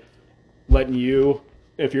by letting you,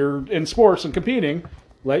 if you're in sports and competing,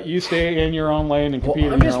 let you stay in your own lane and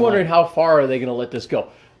compete. I'm just wondering how far are they going to let this go?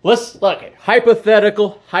 Let's look.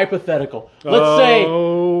 Hypothetical. Let's say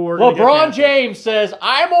LeBron James says,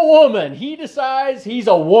 "I'm a woman." He decides he's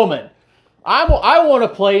a woman. I want to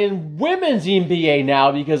play in women's NBA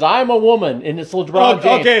now because I'm a woman, and it's LeBron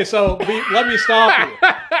James. Okay, so let me stop you.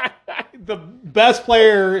 The best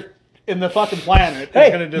player in the fucking planet is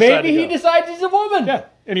going to decide. Maybe he decides he's a woman. Yeah,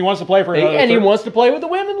 and he wants to play for another. And he wants to play with the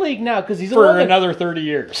women league now because he's a woman. For another 30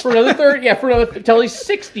 years. For another 30, until he's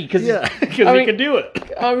 60. Because he can do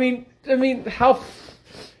it. I mean, how?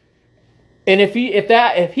 And if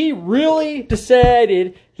he really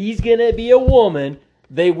decided he's gonna be a woman,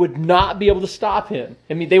 they would not be able to stop him.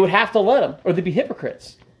 I mean, they would have to let him, or they'd be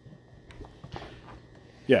hypocrites.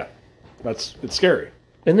 Yeah, it's scary.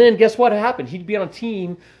 And then guess what happened? He'd be on a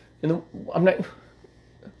team in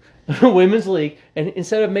the women's league, and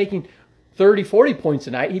instead of making 30, 40 points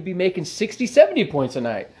a night, he'd be making 60, 70 points a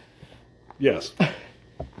night. Yes.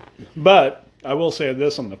 But I will say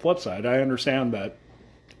this on the flip side. I understand that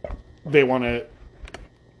they want to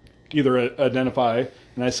either identify,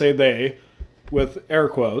 and I say they, with air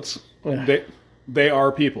quotes, they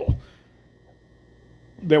are people.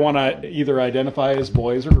 They want to either identify as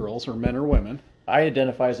boys or girls, or men or women. I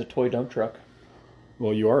identify as a toy dump truck.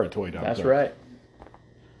 Well, you are a toy dump truck. That's right.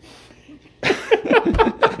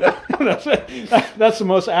 That's the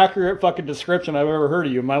most accurate fucking description I've ever heard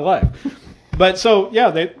of you in my life. But so,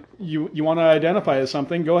 yeah, you want to identify as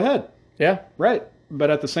something, go ahead. Yeah. Right. But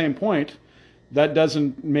at the same point, that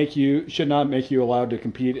should not make you allowed to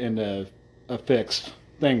compete in a fixed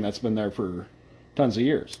thing that's been there for tons of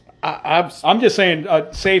years. I'm just saying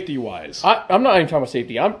safety-wise. I'm not even talking about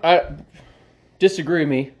safety. I disagree with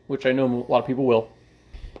me, which I know a lot of people will.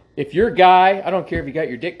 If you're a guy, I don't care if you got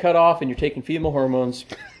your dick cut off and you're taking female hormones.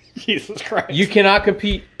 Jesus Christ. You cannot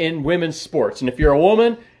compete in women's sports. And if you're a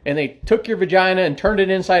woman and they took your vagina and turned it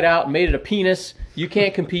inside out and made it a penis, you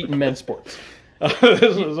can't compete in men's sports.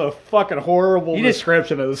 This is a fucking horrible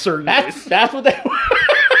description of the surgery. That's what they...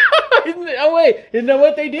 Oh wait, isn't that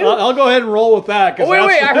what they do? I'll go ahead and roll with that. Oh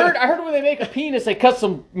wait! I heard when they make a penis, they cut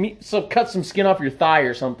some skin off your thigh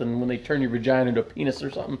or something when they turn your vagina into a penis or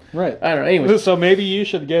something. Right. I don't know. Anyway, so maybe you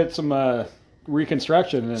should get some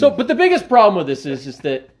reconstruction. But the biggest problem with this is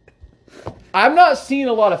that I'm not seeing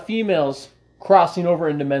a lot of females crossing over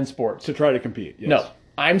into men's sports to try to compete. Yes. No,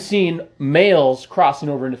 I'm seeing males crossing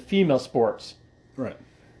over into female sports. Right.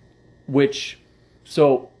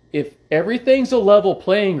 If everything's a level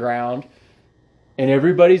playing ground and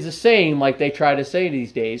everybody's the same, like they try to say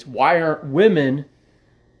these days, why aren't women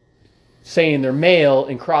saying they're male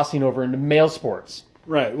and crossing over into male sports?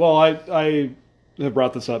 Right. Well, I have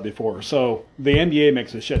brought this up before. So the NBA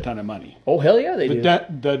makes a shit ton of money. Oh, hell yeah, they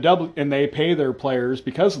do. And they pay their players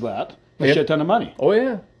because of that a shit ton of money. Oh,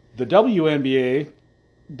 yeah. The WNBA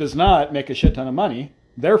does not make a shit ton of money.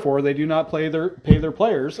 Therefore, they do not pay their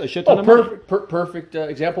players a shit ton of money. Perfect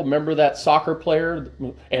example. Remember that soccer player?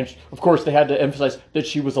 And, of course, they had to emphasize that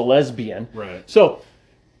she was a lesbian. Right. So,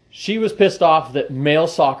 she was pissed off that male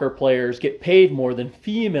soccer players get paid more than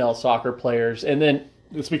female soccer players, and then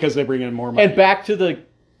It's because they bring in more money. and back to the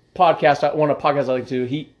podcast, one of the podcasts I like to,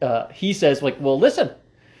 he says, like, well, listen,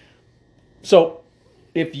 so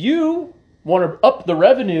if you want to up the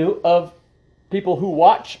revenue of people who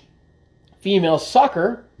watch female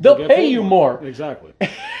soccer, they'll Get pay paid you more. Exactly.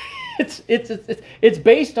 It's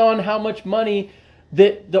based on how much money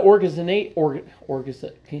that the organization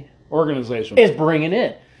Organization. is bringing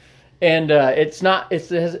in, and it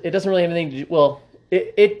doesn't really have anything to do. Well,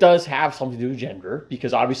 it does have something to do with gender,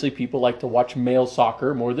 because obviously people like to watch male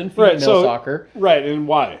soccer more than female soccer. Right, and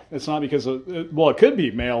why? It's not because it could be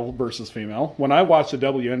male versus female. When I watch the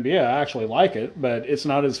WNBA, I actually like it, but it's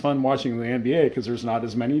not as fun watching the NBA because there's not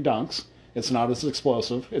as many dunks. It's not as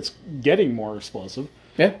explosive. It's getting more explosive.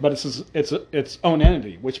 Yeah. But it's its own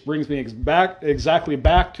entity, which brings me exactly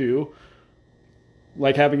back to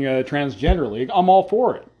like having a transgender league. I'm all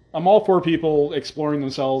for it. I'm all for people exploring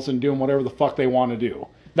themselves and doing whatever the fuck they want to do.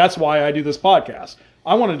 That's why I do this podcast.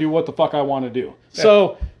 I want to do what the fuck I want to do. Yeah.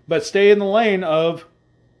 So, but stay in the lane of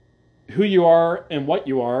who you are and what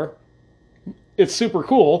you are. It's super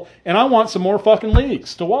cool, and I want some more fucking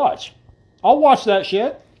leagues to watch. I'll watch that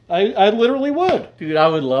shit. I literally would. Dude, I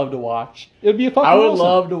would love to watch. It'd be a fucking I would awesome.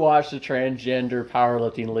 love to watch the transgender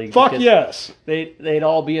powerlifting league. Fuck because yes. They'd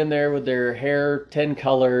all be in there with their hair 10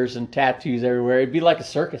 colors and tattoos everywhere. It'd be like a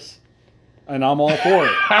circus. And I'm all for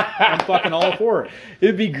it. I'm fucking all for it.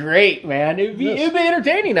 It'd be great, man. It'd be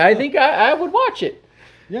entertaining. I think I would watch it.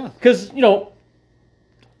 Yeah. Because,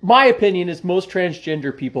 my opinion is most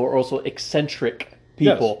transgender people are also eccentric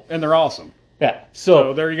people. Yes. And they're awesome. Yeah.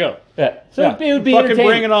 So there you go. Yeah. So Yeah. it would be Fucking entertaining.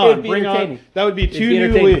 bring it It on. would be Bring on. entertaining. That would be It'd two be new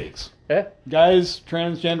entertaining. leagues. Yeah. Guys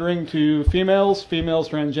transgendering to females, females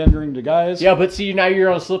transgendering to guys. Yeah, but see, now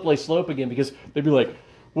you're on a slippery slope again, because they'd be like,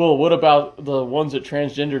 well, what about the ones that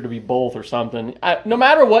transgender to be both or something? No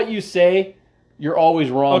matter what you say, you're always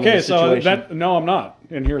wrong in Okay, this so situation. no, I'm not.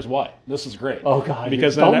 And here's why. This is great. Oh, God.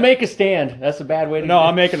 Because don't make a stand. That's a bad way to No,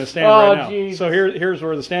 I'm making a stand Oh, right now. Jesus. So here's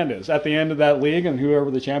where the stand is. At the end of that league, and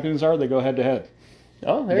whoever the champions are, they go head to head.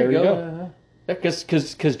 Oh, there you go. Because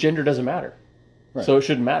gender doesn't matter. Right. So it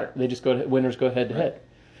shouldn't matter. They just winners go head to head.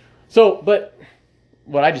 So, but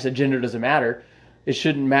what I just said, gender doesn't matter. It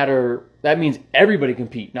shouldn't matter. That means everybody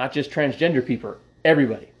compete, not just transgender people.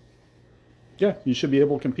 Everybody. Yeah, you should be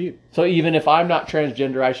able to compete. So even if I'm not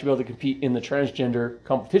transgender, I should be able to compete in the transgender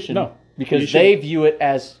competition. No, you because should. they view it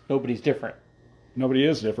as nobody's different. Nobody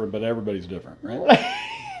is different, but everybody's different, right?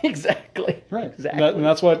 Exactly. Right. Exactly. And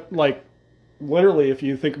that's what, like, literally, if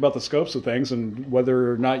you think about the scopes of things and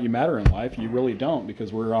whether or not you matter in life, you really don't,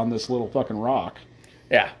 because we're on this little fucking rock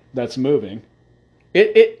Yeah. that's moving.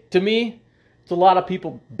 It to me, it's a lot of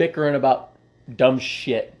people bickering about dumb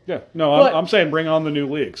shit. Yeah. No, But- I'm saying bring on the new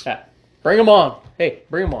leagues. Yeah. Bring them on. Hey,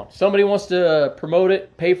 bring them on. Somebody wants to promote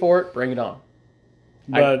it, pay for it, bring it on.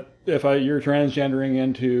 But if you're transgendering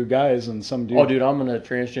into guys and some dude... Oh, dude, I'm going to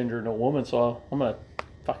transgender into a woman, so I'm going to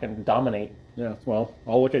fucking dominate. Yeah, well,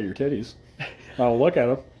 I'll look at your titties. I'll look at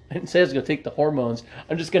them. I didn't say I was going to take the hormones.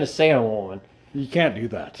 I'm just going to say I'm a woman. You can't do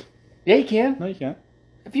that. Yeah, you can. No, you can't.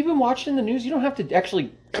 If you've been watching the news, you don't have to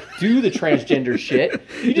actually do the transgender shit.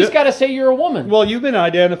 You just got to say you're a woman. Well, you've been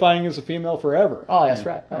identifying as a female forever. Oh, that's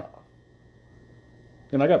right.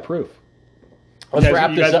 And I got proof. Let's You guys- wrap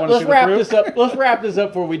you this guys up. wanna Let's see the wrap proof? this up. Let's wrap this up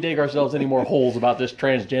before we dig ourselves any more holes about this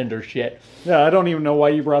transgender shit. Yeah, I don't even know why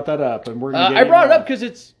you brought that up. And we're gonna get I brought it into up because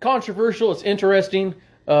it's controversial. It's interesting.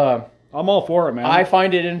 I'm all for it, man. I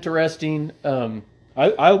find it interesting. I'm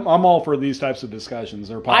all for these types of discussions.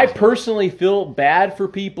 They're I positive. personally feel bad for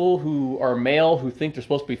people who are male who think they're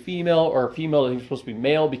supposed to be female, or female that think they're supposed to be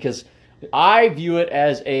male, because I view it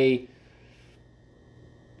as a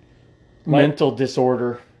mental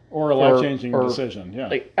disorder. Or a life-changing decision, yeah.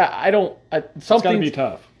 Like I don't. It's got to Something's be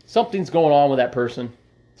tough. Something's going on with that person.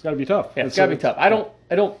 It's got to be tough. Yeah, it's got to be tough. I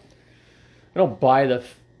don't buy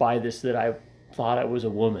this that I thought I was a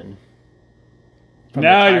woman. From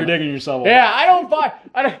Now the time- you're digging yourself. Yeah, I don't buy.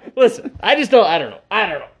 Listen. I just don't. I don't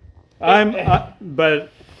know. But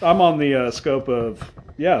I'm on the scope of,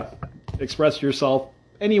 express yourself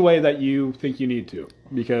any way that you think you need to,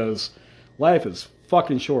 because life is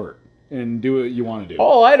fucking short, and do what you want to do.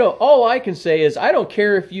 All I can say is I don't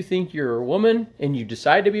care if you think you're a woman and you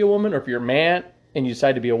decide to be a woman, or if you're a man and you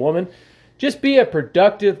decide to be a woman. Just be a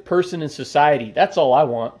productive person in society. That's all I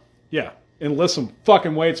want. Yeah, and lift some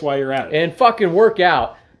fucking weights while you're at it. And fucking work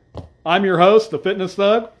out. I'm your host, the Fitness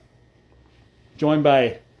Thug, joined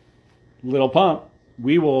by Little Pump.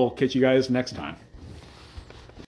 We will catch you guys next time.